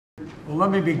Well,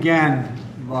 let me begin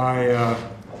by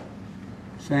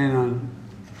saying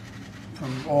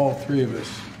from all three of us,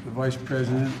 the Vice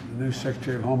President, the new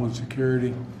Secretary of Homeland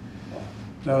Security,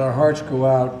 that our hearts go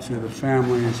out to the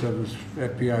families of the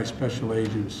FBI special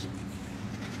agents,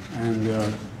 and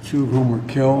two of whom were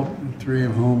killed, and three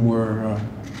of whom were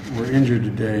injured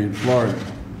today in Florida.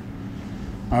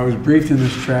 I was briefed in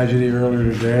this tragedy earlier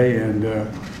today,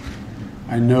 and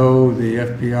I know the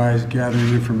FBI is gathering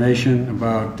information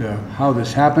about how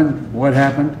this happened, what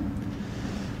happened,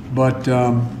 but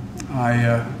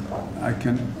I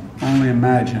can only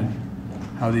imagine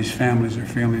how these families are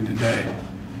feeling today.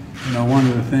 You know, one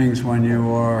of the things when you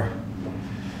are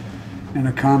in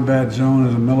a combat zone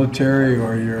as a military,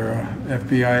 or you're an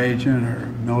FBI agent or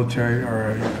military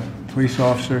or a police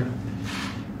officer,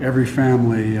 every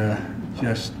family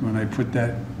just when they put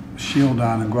that shield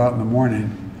on and go out in the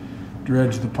morning,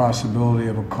 dreads the possibility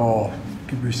of a call,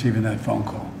 receiving that phone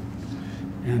call.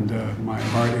 And my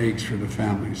heart aches for the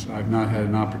families. I've not had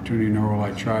an opportunity, nor will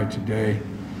I try today,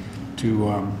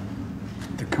 to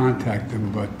contact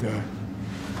them, but they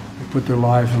put their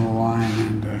lives on the line,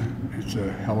 and it's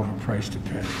a hell of a price to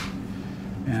pay.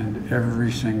 And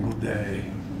every single day,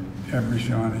 every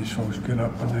one of these folks get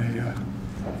up and they,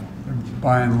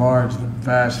 by and large, the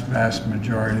vast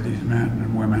majority of these men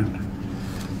and women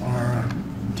are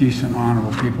decent,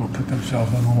 honorable people who put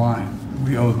themselves on the line.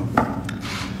 We owe them.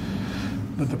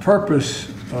 But the purpose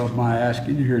of my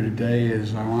asking you here today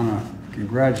is I want to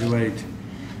congratulate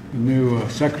the new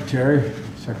Secretary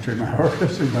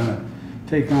Mayorkas, who's going to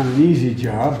take on an easy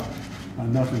job,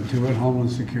 nothing to it,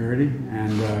 Homeland Security,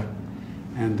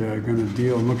 and going to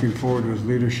deal, looking forward to his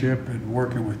leadership and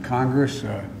working with Congress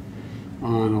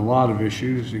on a lot of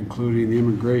issues, including the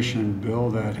immigration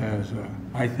bill that has,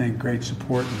 I think, great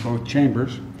support in both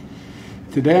chambers.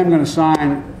 Today I'm going to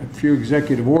sign a few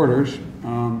executive orders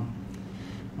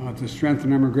to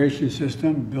strengthen the immigration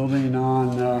system, building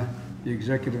on the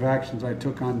executive actions I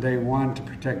took on day one to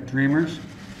protect dreamers,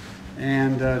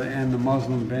 and to end the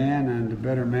Muslim ban, and to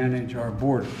better manage our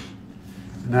borders.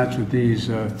 And that's what these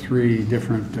three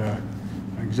different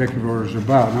executive orders are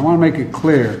about. And I want to make it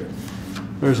clear,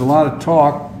 there's a lot of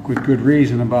talk, with good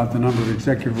reason, about the number of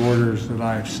executive orders that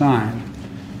I have signed.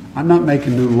 I'm not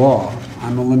making new law.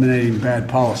 I'm eliminating bad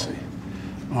policy.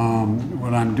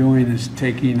 What I'm doing is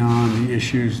taking on the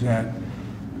issues that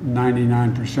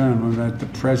 99% of them, that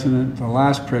the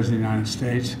last president of the United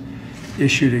States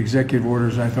issued executive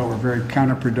orders I thought were very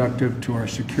counterproductive to our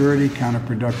security,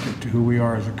 counterproductive to who we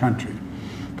are as a country,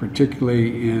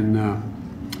 particularly in the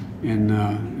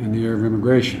area of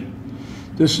immigration.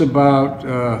 This is about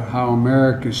how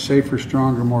America is safer,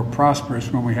 stronger, more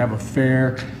prosperous when we have a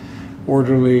fair,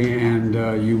 orderly, and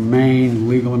humane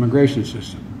legal immigration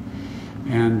system.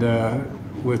 And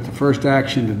with the first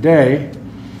action today,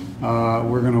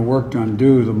 we're going to work to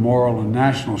undo the moral and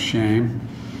national shame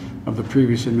of the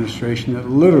previous administration that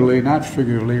literally, not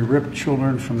figuratively, ripped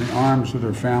children from the arms of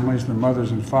their families, their mothers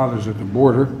and fathers at the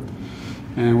border,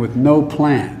 and with no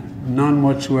plan, none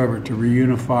whatsoever, to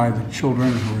reunify the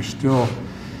children who are still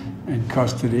in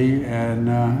custody and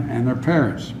their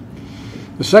parents.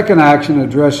 The second action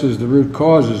addresses the root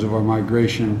causes of our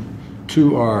migration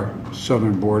to our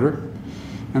southern border.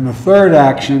 And the third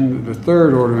action, the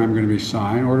third order I'm going to be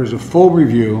signing, orders a full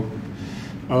review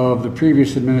of the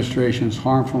previous administration's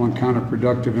harmful and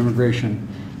counterproductive immigration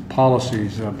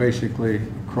policies, basically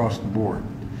across the board.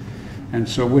 And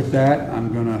so with that,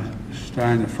 I'm going to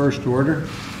sign the first order,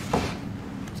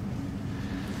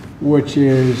 which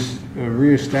is a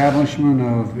reestablishment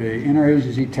of the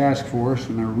interagency task force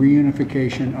and the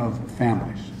reunification of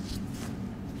families.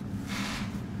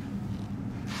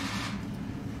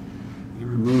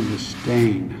 And remove the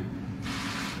stain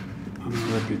on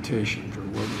our reputation for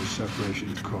what the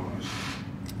separations caused.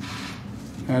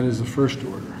 That is the first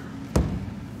order.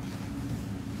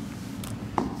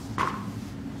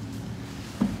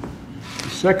 The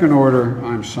second order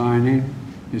I'm signing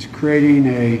is creating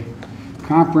a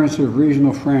comprehensive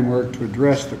regional framework to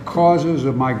address the causes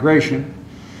of migration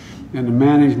and to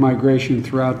manage migration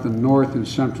throughout the North and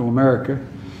Central America,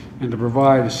 and to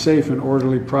provide a safe and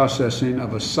orderly processing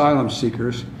of asylum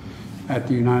seekers at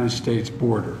the United States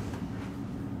border.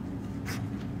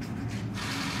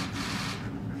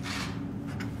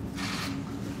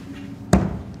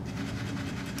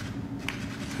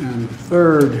 And the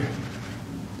third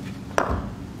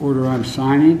order I'm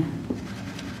signing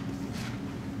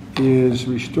is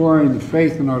restoring the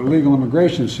faith in our legal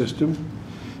immigration system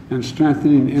and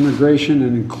strengthening immigration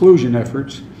and inclusion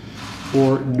efforts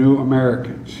for new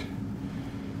Americans.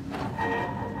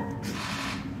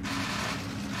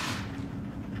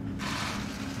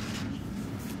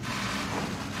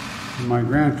 My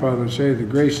grandfather would say, the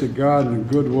grace of God and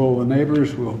the goodwill of the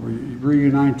neighbors will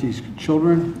reunite these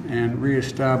children and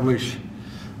reestablish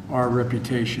our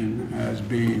reputation as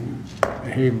being a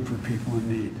haven for people in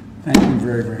need. Thank you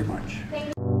very, very much. Thank you.